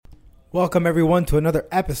Welcome everyone to another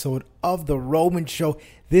episode of The Roman Show.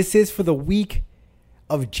 This is for the week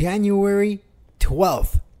of January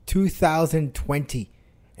 12th, 2020.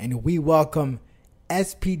 And we welcome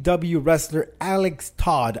SPW wrestler Alex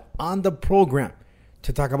Todd on the program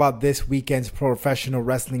to talk about this weekend's professional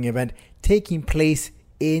wrestling event taking place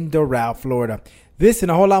in Doral, Florida. This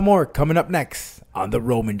and a whole lot more coming up next on The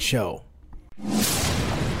Roman Show.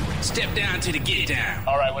 Step down to the get down.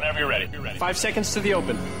 All right, whenever you're ready. 5 seconds to the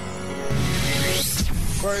open.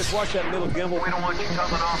 Aquarius, watch that little gimbal. We don't want you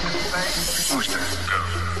coming off in space. Booster, go.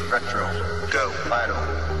 Retro, go. Vital,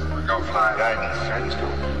 Go fly. guidance,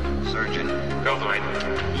 surgeon, Go flight.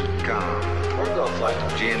 com, We're go flight.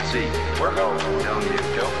 GNC, We're go. telling you,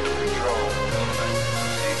 go. Control.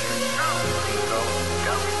 Procedure, Go.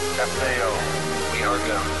 Go. FAO, We are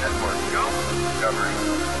go. network, Go. discovery,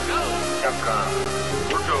 Go. Capcom,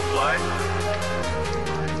 We're go flight.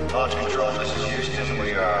 launch control, this is Houston,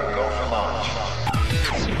 we are go for launch.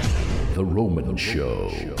 The Roman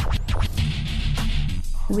Show.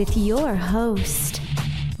 With your host,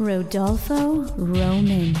 Rodolfo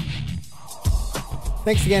Roman.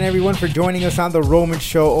 Thanks again, everyone, for joining us on The Roman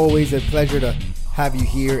Show. Always a pleasure to have you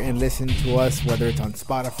here and listen to us, whether it's on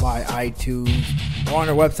Spotify, iTunes, or on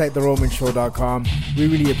our website, theromanshow.com. We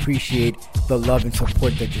really appreciate the love and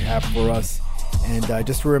support that you have for us. And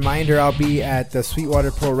just a reminder, I'll be at the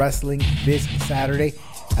Sweetwater Pro Wrestling this Saturday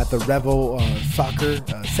at the Revel Soccer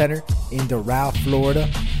Center in Doral, Florida.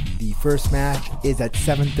 The first match is at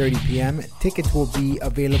 7:30 p.m. Tickets will be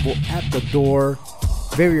available at the door.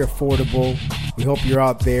 Very affordable. We hope you're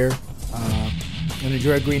out there and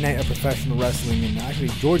enjoy a great night of professional wrestling. And actually,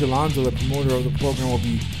 George Alonso, the promoter of the program, will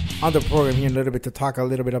be on the program here in a little bit to talk a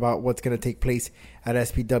little bit about what's going to take place at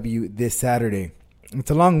SPW this Saturday. It's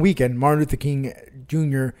a long weekend. Martin Luther King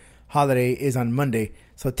Jr. holiday is on Monday,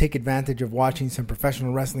 so take advantage of watching some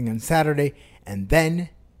professional wrestling on Saturday, and then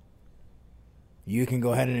you can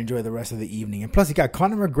go ahead and enjoy the rest of the evening. And plus, you got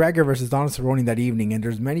Conor McGregor versus Donald Cerrone that evening, and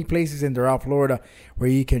there's many places in Doral, Florida, where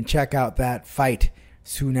you can check out that fight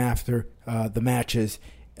soon after the matches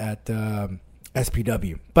at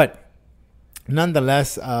SPW. But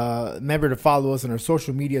nonetheless, remember to follow us on our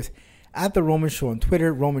social medias at The Roman Show on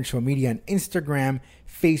Twitter, Roman Show Media on Instagram,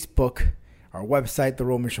 Facebook, our website,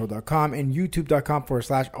 theromanshow.com, and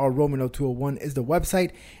youtube.com/allroman0201 is the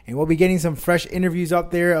website. And we'll be getting some fresh interviews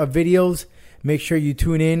up there of videos. Make sure you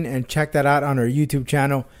tune in and check that out on our YouTube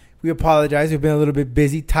channel. We apologize. We've been a little bit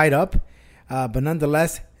busy, tied up. But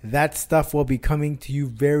nonetheless, that stuff will be coming to you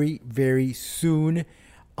very, very soon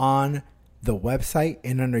on the website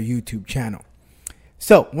and on our YouTube channel.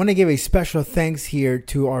 So, I want to give a special thanks here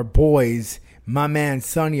to our boys, my man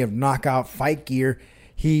Sonny of Knockout Fight Gear.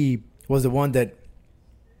 He was the one that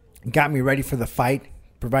got me ready for the fight,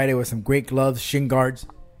 provided with some great gloves, shin guards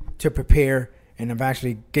to prepare, and I'm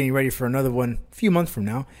actually getting ready for another one a few months from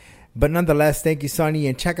now. But nonetheless, thank you, Sonny,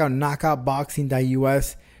 and check out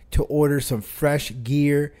knockoutboxing.us to order some fresh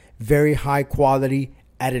gear, very high quality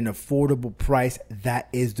at an affordable price. That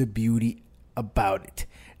is the beauty about it.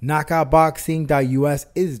 Knockoutboxing.us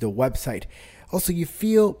is the website. Also, you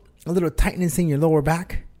feel a little tightness in your lower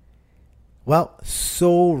back? Well,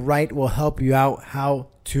 So Right will help you out how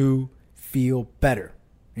to feel better.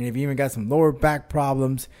 And if you even got some lower back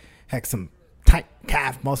problems, heck, some tight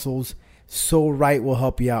calf muscles, So Right will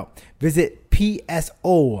help you out. Visit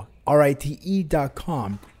PSORITE.com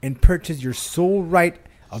and purchase your So Right,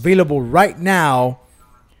 available right now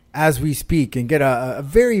as we speak, and get a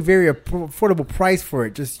very, very affordable price for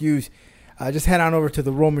it. Just head on over to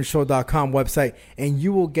the romanshow.com website and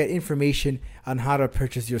you will get information on how to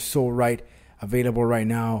purchase your So Right, available right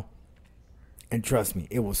now. And trust me,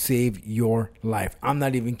 it will save your life. I'm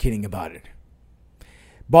not even kidding about it.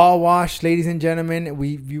 Ball wash, ladies and gentlemen,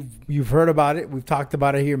 you've heard about it. We've talked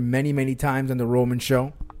about it here many, many times on the Roman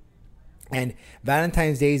Show. And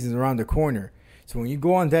Valentine's Day is around the corner. So when you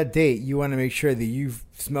go on that date, you want to make sure that you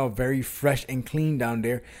smell very fresh and clean down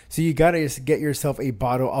there. So you got to get yourself a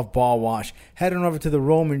bottle of ball wash. Head on over to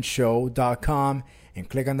theromanshow.com and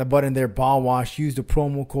click on the button there, ball wash. Use the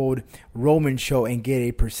promo code ROMANSHOW and get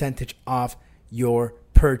a percentage off your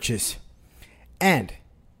purchase. And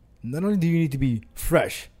not only do you need to be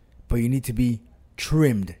fresh, but you need to be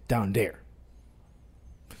trimmed down there.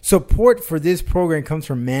 Support for this program comes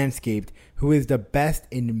from Manscaped, who is the best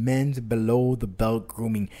in men's below-the-belt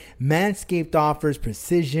grooming. Manscaped offers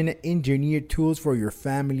precision-engineered tools for your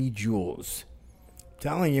family jewels. I'm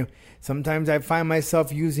telling you, sometimes I find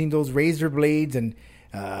myself using those razor blades, and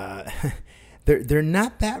they're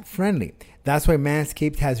not that friendly. That's why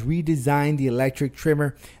Manscaped has redesigned the electric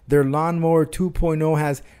trimmer. Their Lawnmower 2.0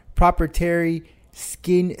 has proprietary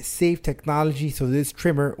skin safe technology, so this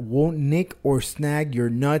trimmer won't nick or snag your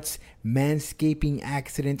nuts. Manscaping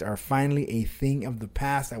accidents are finally a thing of the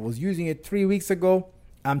past. I was using it 3 weeks ago.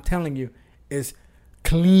 I'm telling you, it's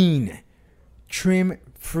clean, trim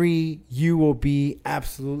free. You will be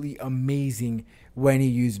absolutely amazing when you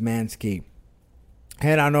use Manscaped.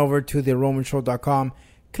 Head on over to theromanshow.com,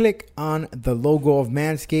 click on the logo of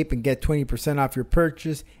Manscaped and get 20% off your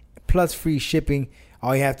purchase plus free shipping.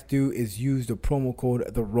 All you have to do is use the promo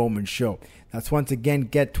code The Roman Show. That's once again,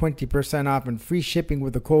 get 20% off and free shipping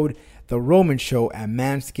with the code The Roman Show at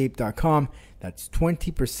manscaped.com. That's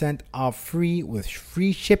 20% off free with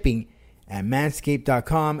free shipping at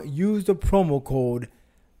manscaped.com. Use the promo code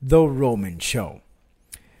The Roman Show.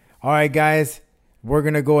 All right, guys, we're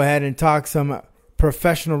going to go ahead and talk some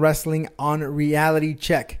professional wrestling on Reality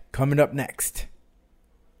Check coming up next.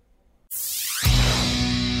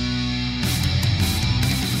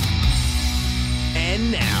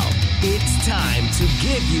 And now it's time to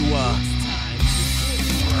give you a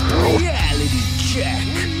reality check.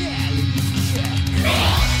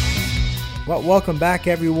 Well, welcome back,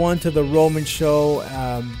 everyone, to the Roman Show.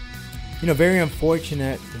 Very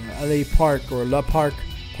unfortunate. LA Park or La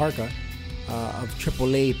Parka of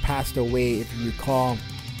AAA passed away. If you recall,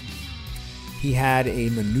 he had a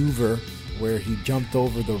maneuver where he jumped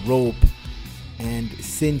over the rope, and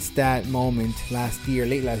since that moment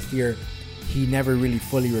late last year, he never really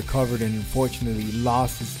fully recovered and unfortunately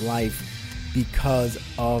lost his life because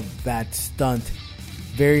of that stunt.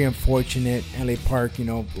 Very unfortunate. LA Park,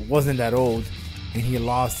 wasn't that old, and he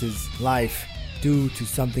lost his life due to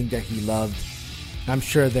something that he loved. I'm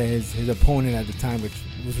sure that his opponent at the time, which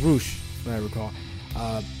was Roosh, if I recall,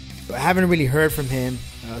 I haven't really heard from him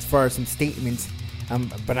as far as some statements,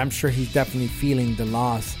 but I'm sure he's definitely feeling the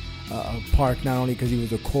loss of Park, not only because he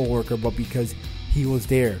was a co-worker, but because he was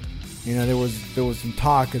there. There was some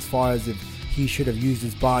talk as far as if he should have used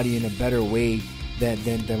his body in a better way than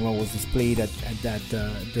what was displayed at that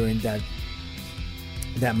during that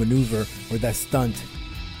maneuver or that stunt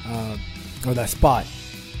or that spot.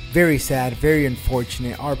 Very sad, very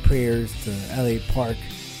unfortunate. Our prayers to LA Park,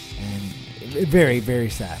 and very, very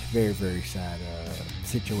sad, very, very sad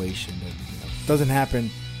situation that doesn't happen.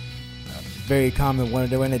 Very common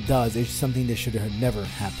when it does. It's something that should have never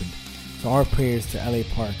happened. So our prayers to LA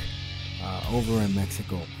Park over in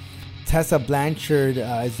Mexico. Tessa Blanchard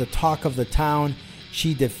is the talk of the town.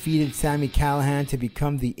 She defeated Sami Callihan to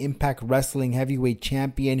become the Impact Wrestling Heavyweight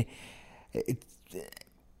Champion.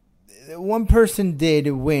 One person did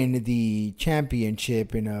win the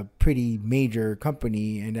championship in a pretty major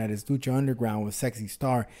company, and that is Lucha Underground with Sexy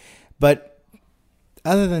Star. But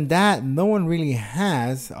other than that, no one really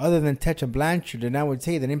has, other than Tessa Blanchard. And I would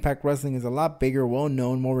say that Impact Wrestling is a lot bigger,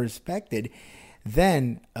 well-known, more respected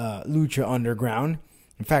than Lucha Underground.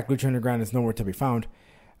 In fact, Lucha Underground is nowhere to be found.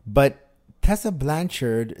 But Tessa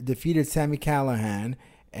Blanchard defeated Sami Callihan,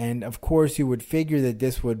 and of course you would figure that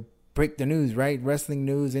this would break the news, right? Wrestling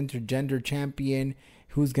news, intergender champion,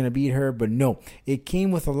 who's going to beat her? But no, it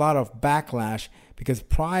came with a lot of backlash because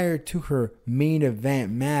prior to her main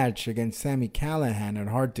event match against Sami Callihan at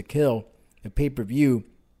Hard to Kill, the pay-per-view,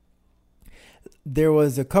 there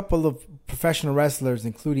was a couple of professional wrestlers,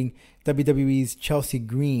 including WWE's Chelsea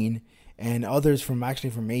Green and others from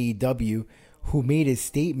AEW, who made a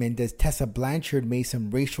statement that Tessa Blanchard made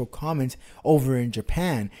some racial comments over in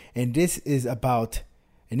Japan. And this is about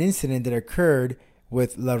an incident that occurred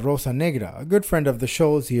with La Rosa Negra, a good friend of the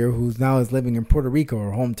show's here, who's now is living in Puerto Rico,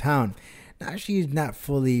 her hometown. Now, she's not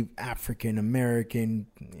fully African American.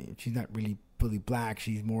 She's not really fully black.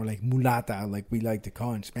 She's more like mulata, like we like to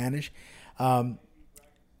call in Spanish.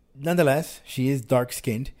 Nonetheless, she is dark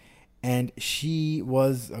skinned, and she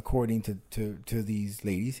was, according to these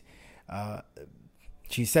ladies,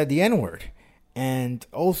 she said the N-word, and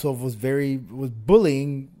also was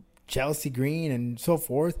bullying Chelsea Green and so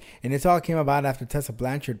forth. And this all came about after Tessa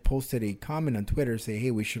Blanchard posted a comment on Twitter saying,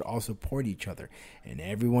 hey, we should all support each other. And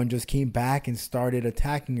everyone just came back and started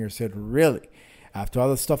attacking her. Said, really? After all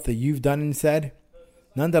the stuff that you've done and said?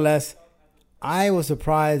 Nonetheless, I was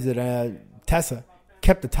surprised that Tessa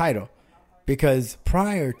kept the title, because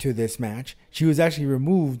prior to this match, she was actually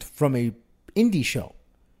removed from a indie show.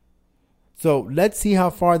 So let's see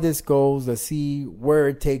how far this goes. Let's see where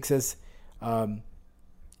it takes us.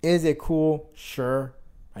 Is it cool? Sure,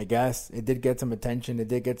 I guess. It did get some attention. It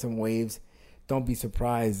did get some waves. Don't be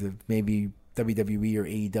surprised if maybe WWE or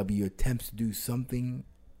AEW attempts to do something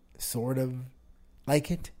sort of like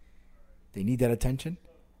it. They need that attention.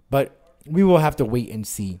 But we will have to wait and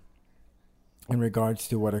see in regards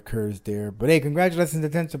to what occurs there. But hey, congratulations to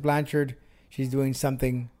Tessa Blanchard. She's doing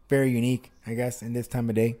something very unique, I guess, in this time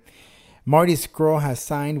of day. Marty Scurll has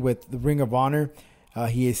signed with the Ring of Honor.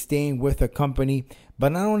 He is staying with the company.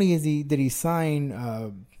 But not only did he sign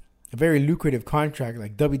a very lucrative contract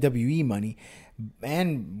like WWE money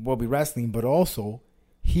and will be wrestling, but also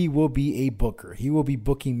he will be a booker. He will be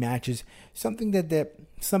booking matches, something that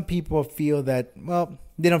some people feel that, well,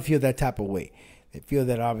 they don't feel that type of way. They feel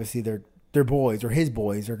that obviously their boys or his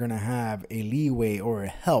boys are going to have a leeway or a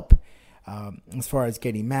help as far as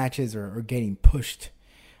getting matches or getting pushed.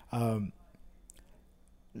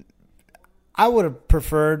 I would have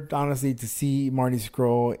preferred, honestly, to see Marty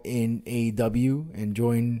Scurll in AEW and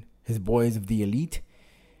join his boys of the Elite.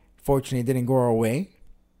 Fortunately, it didn't go our way.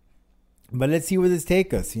 But let's see where this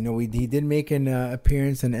takes us. You know, he did make an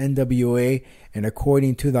appearance in NWA, and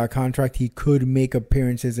according to that contract, he could make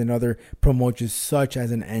appearances in other promotions such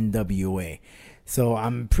as an NWA. So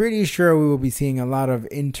I'm pretty sure we will be seeing a lot of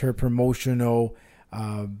inter-promotional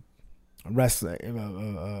wrestling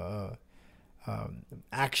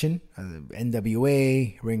action.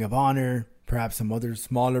 NWA, Ring of Honor, perhaps some other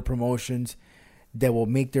smaller promotions that will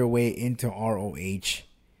make their way into ROH.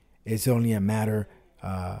 It's only a matter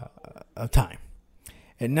of time.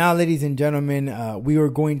 And now, ladies and gentlemen, we are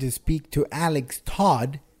going to speak to Alex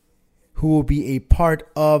Todd, who will be a part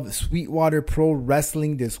of Sweetwater Pro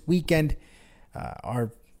Wrestling this weekend.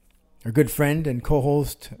 Our good friend and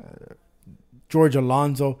co-host George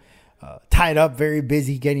Alonso tied up, very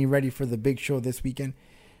busy getting ready for the big show this weekend.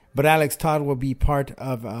 But Alex Todd will be part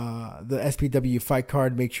of the SPW fight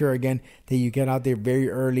card. Make sure, again, that you get out there very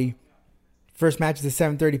early. First match is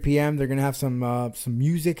at 7:30 p.m. They're going to have some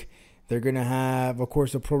music. They're going to have, of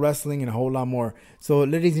course, a pro wrestling and a whole lot more. So,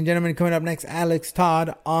 ladies and gentlemen, coming up next, Alex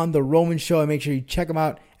Todd on The Roman Show. And make sure you check him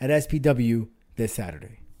out at SPW this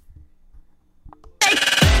Saturday.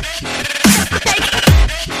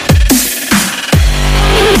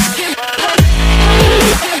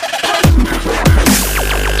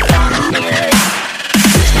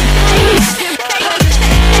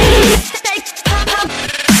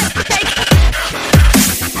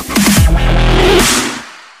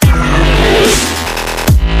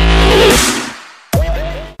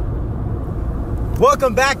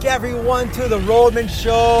 Welcome back, everyone, to the Roman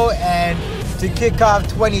Show. And to kick off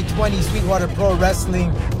 2020, Sweetwater Pro Wrestling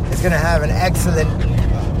is going to have an excellent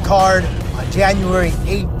card on January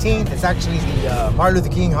 18th. It's actually the Martin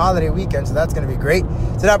Luther King holiday weekend, so that's going to be great.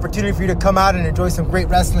 It's an opportunity for you to come out and enjoy some great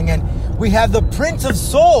wrestling. And we have the Prince of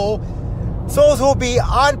Souls who will be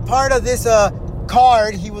on part of this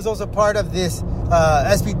card. He was also part of this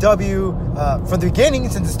SPW from the beginning,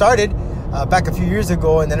 since it started. Back a few years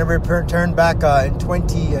ago, and then it returned back in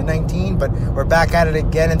 2019, but we're back at it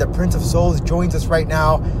again, and the Prince of Souls joins us right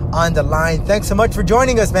now on the line. Thanks so much for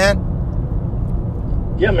joining us, man.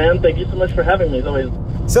 Yeah, man, thank you so much for having me. It's always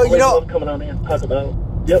love coming on here and talk about.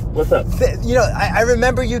 Yep, what's up? I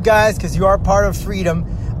remember you guys because you are part of Freedom,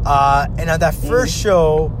 and on that first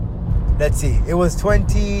show, let's see, it was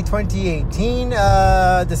 2018,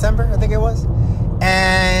 December, I think it was,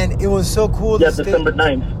 and it was so cool. Yeah, December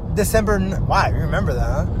 9th. Wow, you remember that,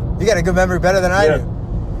 huh? You got a good memory, better than I do.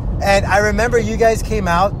 And I remember you guys came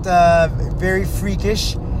out very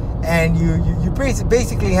freakish, and you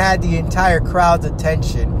basically had the entire crowd's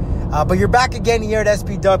attention. But you're back again here at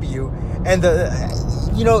SPW, and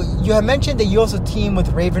you have mentioned that you also team with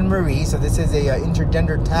Raven Marie, so this is a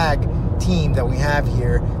intergender tag team that we have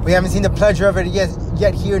here. We haven't seen the pleasure of it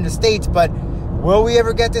yet here in the States, but will we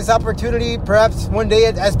ever get this opportunity, perhaps one day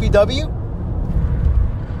at SPW?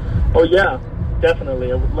 Oh, yeah,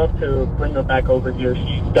 definitely. I would love to bring her back over here.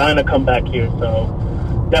 She's dying to come back here, so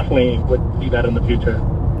definitely would see that in the future.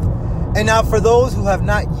 And now, for those who have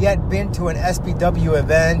not yet been to an SPW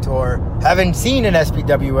event or haven't seen an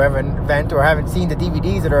SPW event or haven't seen the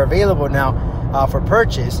DVDs that are available now for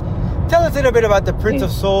purchase, tell us a little bit about the Prince of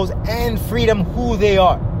Souls and Freedom, who they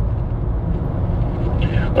are.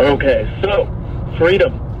 Okay, so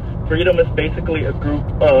Freedom is basically a group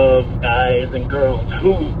of guys and girls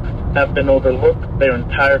who have been overlooked their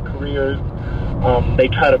entire careers. They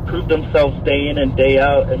try to prove themselves day in and day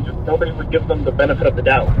out, and just nobody would give them the benefit of the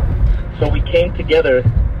doubt. So we came together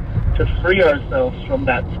to free ourselves from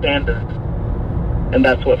that standard, and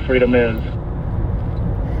that's what Freedom is.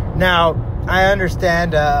 Now, I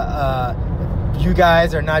understand you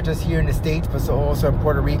guys are not just here in the States, but also in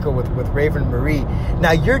Puerto Rico with Raven Marie.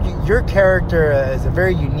 Now, your character is a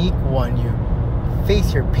very unique one. You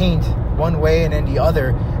face your paint one way and then the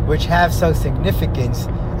other, which have some significance.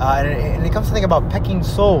 And it comes to think about pecking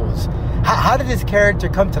souls. How did this character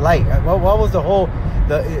come to light? What was the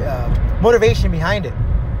motivation behind it?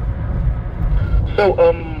 So,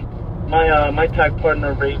 my tag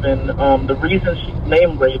partner Raven. The reason she's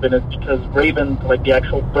named Raven is because ravens, like the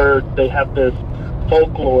actual birds, they have this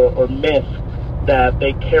folklore or myth that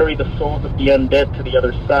they carry the souls of the undead to the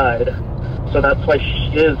other side. So that's why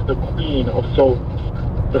she is the queen of souls,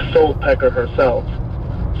 the soul pecker herself.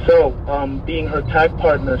 So, being her tag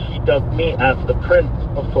partner, she dubbed me as the Prince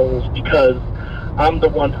of Souls because I'm the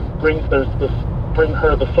one who bring her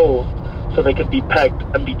the souls so they could be pegged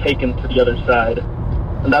and be taken to the other side.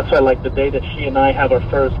 And that's why, like, the day that she and I have our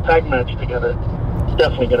first tag match together, it's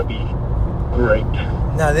definitely going to be great.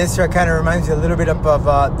 Now, this kind of reminds me a little bit of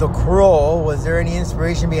The Crow. Was there any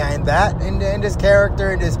inspiration behind that in this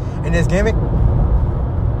character, in this gimmick?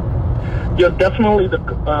 Yeah, definitely the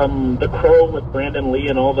Crow with Brandon Lee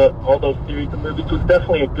and all those series of movies was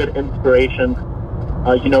definitely a good inspiration.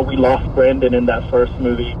 We lost Brandon in that first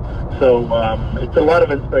movie, so it's a lot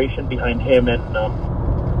of inspiration behind him and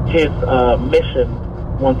his mission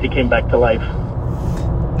once he came back to life.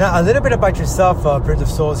 Now, a little bit about yourself, Prince of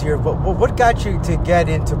Souls here. But what got you to get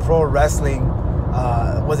into pro wrestling?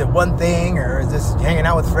 Was it one thing, or is this hanging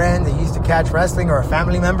out with friends that used to catch wrestling, or a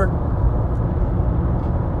family member?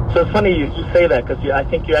 So it's funny you say that because I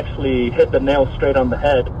think you actually hit the nail straight on the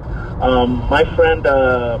head. My friend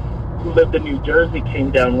who lived in New Jersey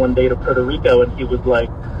came down one day to Puerto Rico, and he was like,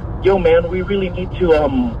 "Yo, man, we really need to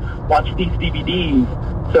watch these DVDs."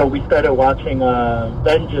 So we started watching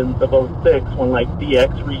Vengeance of 06 when like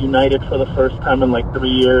DX reunited for the first time in like 3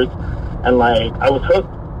 years, and like I was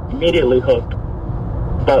hooked, immediately hooked.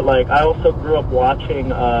 But like I also grew up watching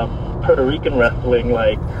Puerto Rican wrestling,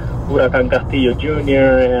 like Huracan Castillo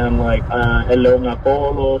Jr. and like El León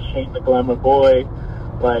Apolo, Shane the Glamour Boy.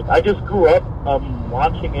 Like I just grew up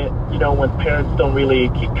watching it. When parents don't really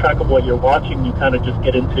keep track of what you're watching, you kind of just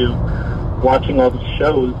get into watching all these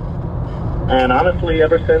shows. And honestly,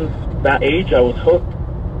 ever since that age, I was hooked.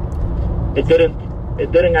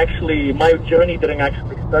 My journey didn't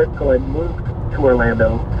actually start till I moved to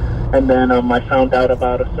Orlando. And then I found out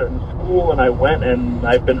about a certain school, and I went, and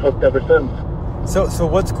I've been hooked ever since. So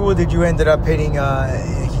what school did you ended up hitting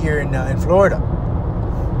here in Florida?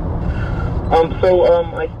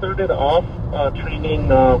 I started off training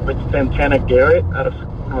with Santana Garrett out of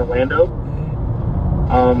school in Orlando.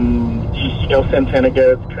 Santana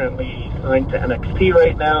Garrett's currently signed to NXT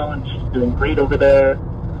right now, and she's doing great over there.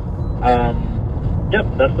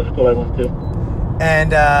 That's the school I went to.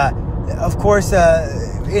 And of course,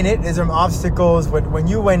 in it is some obstacles. When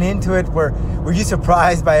you went into it, were you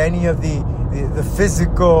surprised by any of the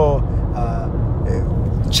physical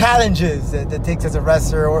challenges that takes as a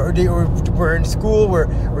wrestler, or were in school,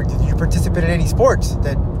 or did you participate in any sports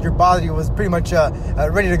that your body was pretty much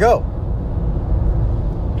ready to go?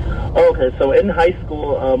 Okay, so in high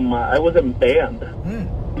school, I was in band.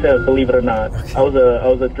 Believe it or not, okay. I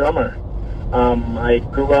was a drummer. I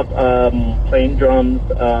grew up playing drums.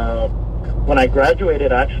 When I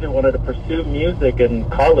graduated, I actually wanted to pursue music in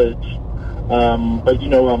college. But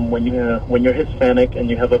when you're Hispanic and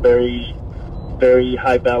you have a very, very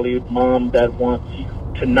high valued mom that wants you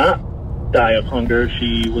to not die of hunger,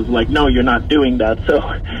 she was like, "No, you're not doing that." So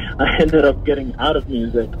I ended up getting out of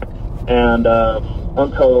music, and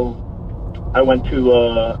until I went to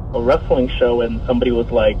a wrestling show and somebody was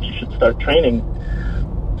like, "You should start training."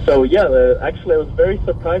 So actually I was very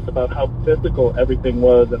surprised about how physical everything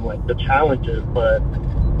was and like the challenges. But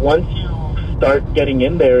once you start getting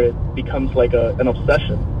in there, it becomes like an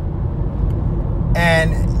obsession.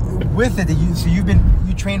 And with it,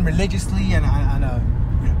 you train religiously and on a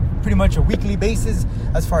pretty much a weekly basis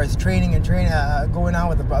as far as training going on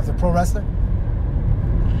with the pro wrestler.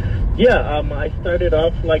 I started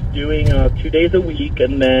off like doing 2 days a week,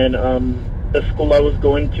 and then the school I was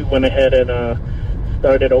going to went ahead and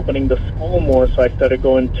started opening the school more, so I started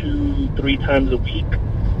going 2-3 times a week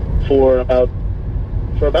for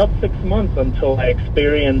about 6 months until I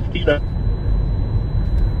experienced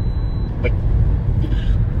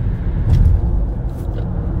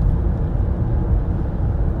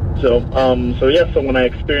So when I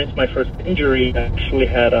experienced my first injury, I actually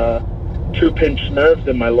had 2 pinched nerves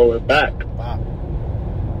in my lower back. Wow.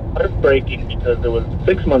 Heartbreaking because it was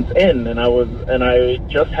 6 months in, and I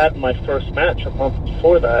just had my first match a month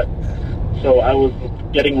before that. So I was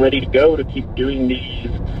getting ready to go to keep doing these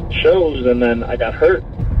shows, and then I got hurt.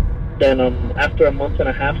 Then after a month and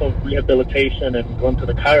a half of rehabilitation and going to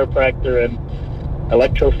the chiropractor and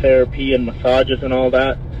electrotherapy and massages and all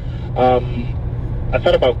that, I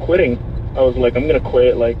thought about quitting. I was like, I'm going to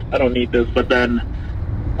quit. Like, I don't need this. But then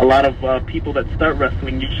a lot of people that start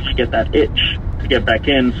wrestling usually get that itch to get back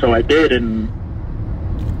in. So I did, and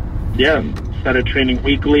yeah, started training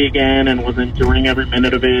weekly again and was enjoying every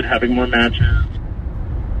minute of it, having more matches.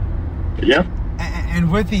 But yeah.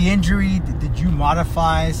 And with the injury, did you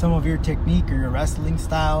modify some of your technique or your wrestling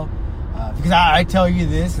style? Because I tell you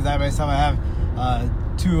this, because I myself I have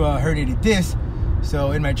two herniated discs.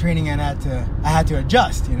 So in my training, I had to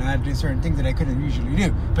adjust. I had to do certain things that I couldn't usually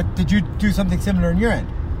do. But did you do something similar on your end?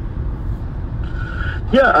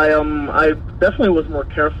 Yeah, I definitely was more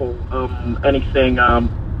careful. Anything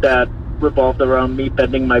that revolved around me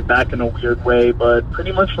bending my back in a weird way, but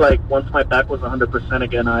pretty much like once my back was 100%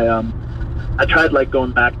 again, I tried like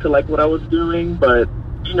going back to like what I was doing. But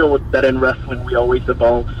that in wrestling we always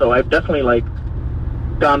evolve. So I've definitely like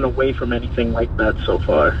gone away from anything like that so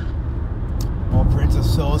far. Well, Prince of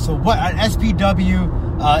Soul. So what at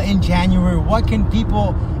SPW in January? What can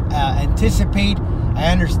people anticipate? I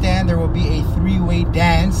understand there will be a 3-way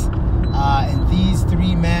dance, and these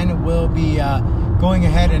 3 men will be going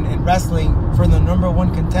ahead and wrestling for the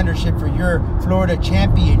 #1 contendership for your Florida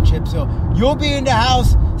Championship. So you'll be in the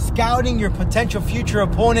house scouting your potential future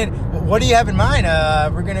opponent. What do you have in mind?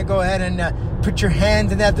 We're going to go ahead and put your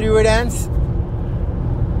hands in that 3-way dance?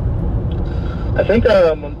 I think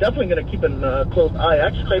I'm definitely going to keep a close eye.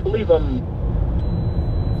 Actually, I believe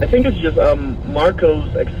I think it's just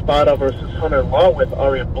Marcos Espada versus Hunter Law with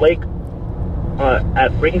Aria Blake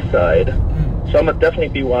at ringside. So I'm going to definitely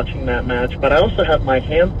be watching that match. But I also have my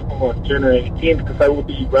hands full on January 18th because I will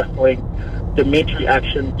be wrestling Dimitri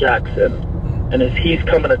Action Jackson. And he's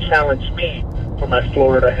coming to challenge me for my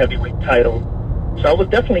Florida heavyweight title. So I will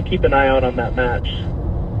definitely keep an eye out on that match.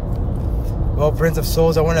 Well, Prince of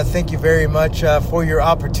Souls, I want to thank you very much for your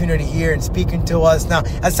opportunity here and speaking to us. Now,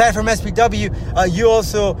 aside from SPW, you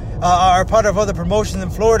also are part of other promotions in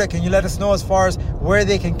Florida. Can you let us know as far as where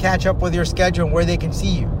they can catch up with your schedule and where they can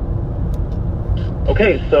see you?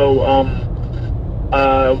 Okay, so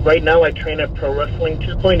right now I train at Pro Wrestling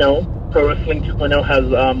 2.0. Pro Wrestling 2.0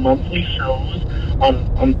 has monthly shows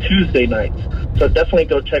on Tuesday nights. So definitely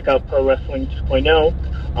go check out Pro Wrestling 2.0.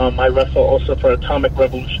 I wrestle also for Atomic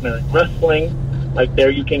Revolutionary Wrestling. Like there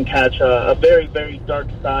you can catch a very, very dark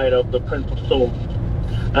side of the Prince of Souls,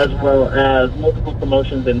 as well as multiple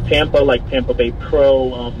promotions in Tampa, like Tampa Bay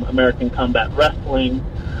Pro, American Combat Wrestling.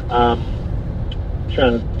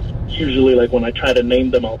 Usually, like when I try to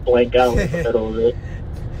name them, I'll blank out in the middle of it.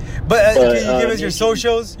 But can you give us your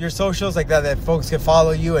socials like that folks can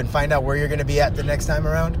follow you and find out where you're going to be at the next time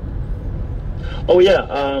around? Oh,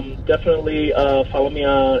 yeah. Definitely follow me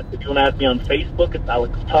if you want to add me on Facebook, it's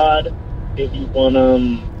Alex Todd. If you want to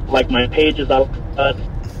like my page, is Alex Todd.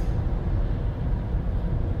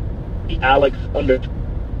 Alex under.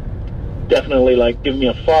 Definitely give me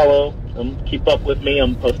a follow. Keep up with me.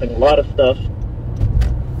 I'm posting a lot of stuff.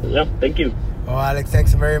 So, yeah, thank you. Oh, Alex,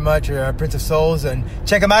 thanks very much. Prince of Souls. And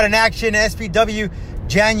check him out in action, SPW,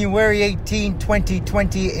 January 18,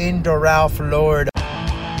 2020 in Doral, Florida.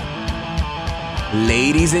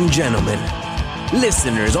 Ladies and gentlemen,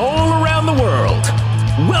 listeners all around the world,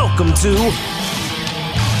 welcome to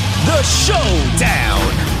The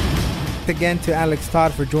Showdown. Again to Alex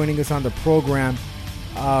Todd for joining us on the program.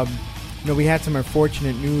 We had some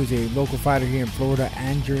unfortunate news. A local fighter here in Florida,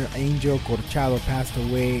 Angel Corchado, passed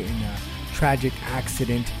away in a tragic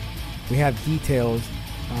accident. We have details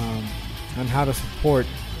on how to support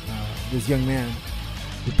this young man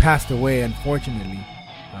who passed away, unfortunately,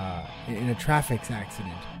 in a traffic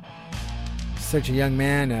accident. Such a young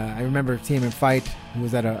man. I remember seeing him fight. He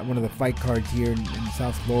was at one of the fight cards here in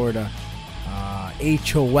South Florida.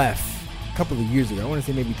 HOF a couple of years ago. I want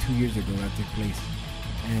to say maybe 2 years ago that took place.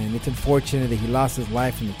 And it's unfortunate that he lost his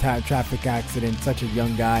life in a traffic accident. Such a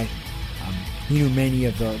young guy. He knew many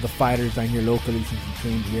of the fighters down here locally since he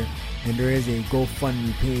trained here. And there is a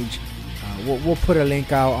GoFundMe page. We'll put a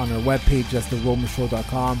link out on our webpage. That's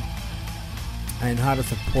theromanshow.com. And how to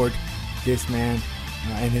support this man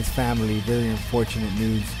and his family. Very unfortunate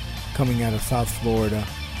news coming out of South Florida.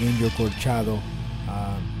 Angel Corchado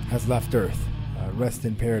has left Earth. Rest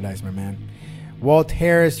in paradise, my man. Walt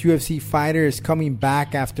Harris, UFC fighter, is coming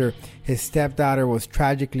back after his stepdaughter was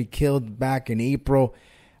tragically killed back in April,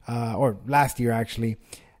 or last year actually.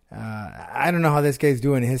 I don't know how this guy's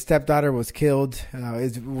doing. His stepdaughter was killed.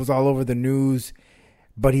 It was all over the news.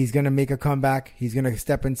 But he's going to make a comeback. He's going to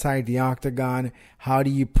step inside the octagon. How do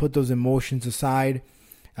you put those emotions aside?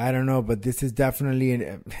 I don't know, but this is definitely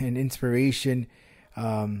an inspiration.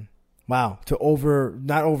 Wow, to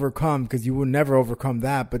not overcome, because you will never overcome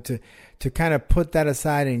that, but to kind of put that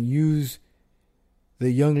aside and use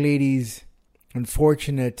the young lady's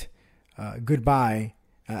unfortunate goodbye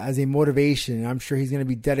as a motivation. I'm sure he's going to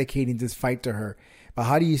be dedicating this fight to her. But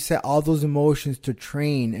how do you set all those emotions to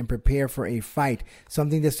train and prepare for a fight?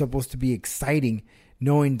 Something that's supposed to be exciting,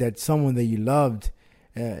 knowing that someone that you loved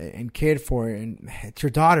and cared for, and it's your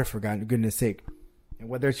daughter, for goodness sake. And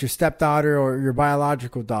whether it's your stepdaughter or your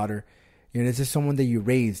biological daughter, this is someone that you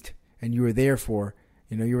raised and you were there for.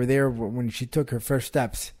 You were there when she took her first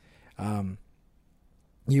steps.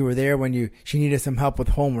 You were there when she needed some help with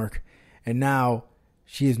homework. And now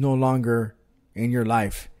she is no longer in your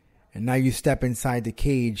life. And now you step inside the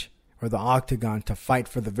cage or the octagon to fight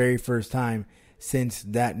for the very first time since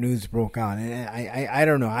that news broke out. And I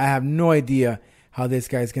don't know. I have no idea how this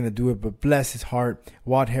guy's going to do it, but bless his heart.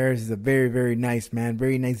 Walt Harris is a very, very nice man,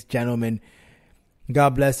 very nice gentleman.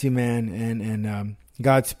 God bless you, man, and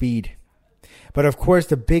Godspeed. But of course,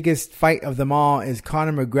 the biggest fight of them all is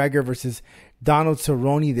Conor McGregor versus Donald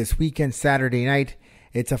Cerrone this weekend, Saturday night.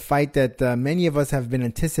 It's a fight that many of us have been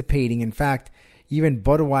anticipating. In fact, even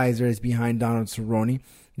Budweiser is behind Donald Cerrone.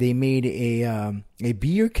 They made a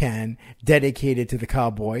beer can dedicated to the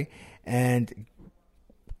cowboy. And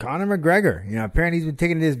Conor McGregor, apparently he's been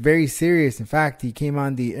taking this very serious. In fact, he came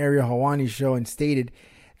on the Ariel Helwani show and stated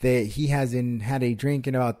that he hasn't had a drink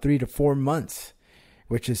in about 3 to 4 months,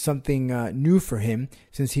 which is something new for him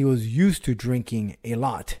since he was used to drinking a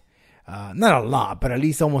lot. Not a lot, but at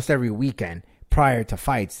least almost every weekend prior to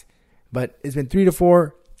fights. But it's been 3 to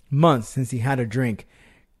 4 months since he had a drink.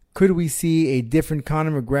 Could we see a different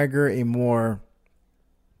Conor McGregor, a more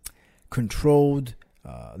controlled,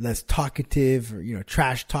 less talkative, or,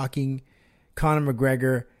 trash talking Conor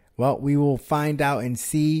McGregor? Well, we will find out and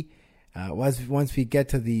see once we get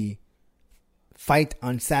to the fight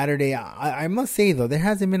on Saturday. I must say, though, there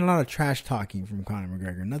hasn't been a lot of trash talking from Conor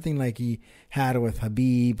McGregor. Nothing like he had with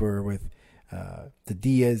Khabib or with the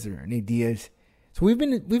Diaz or Nate Diaz. So we've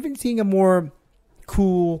been seeing a more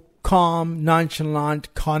cool, calm,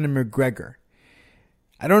 nonchalant Conor McGregor.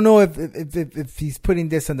 I don't know if he's putting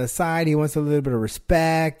this on the side. He wants a little bit of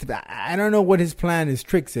respect. I don't know what his plan, his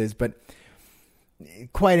tricks is, but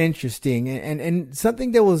quite interesting. And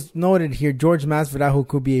something that was noted here, George Masvidal, who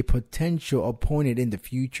could be a potential opponent in the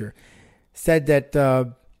future, said that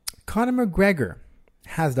Conor McGregor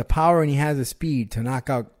has the power and he has the speed to knock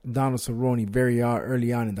out Donald Cerrone very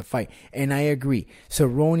early on in the fight. And I agree.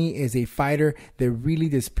 Cerrone is a fighter that really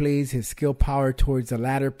displays his skill power towards the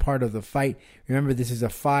latter part of the fight. Remember, this is a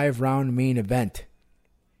 5-round main event.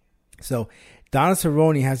 So Donald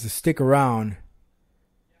Cerrone has to stick around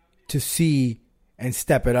to see and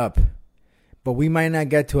step it up. But we might not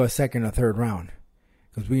get to a second or third round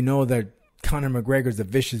because we know that Conor McGregor's a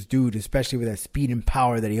vicious dude, especially with that speed and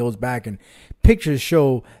power that he holds back. And pictures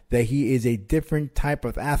show that he is a different type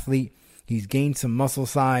of athlete. He's gained some muscle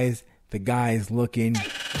size. The guy is looking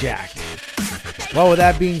jacked. Well, with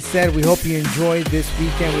that being said, we hope you enjoyed this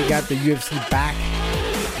weekend. We got the UFC back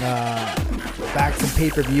some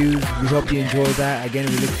pay-per-views. We hope you enjoyed that. Again,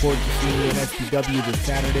 we look forward to seeing you at SPW this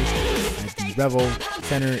Saturday at the Revel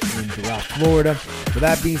Center in Doral, Florida. With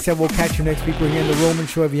that being said, we'll catch you next week. We're here in the Roman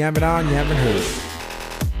Show. If you haven't on, you haven't heard.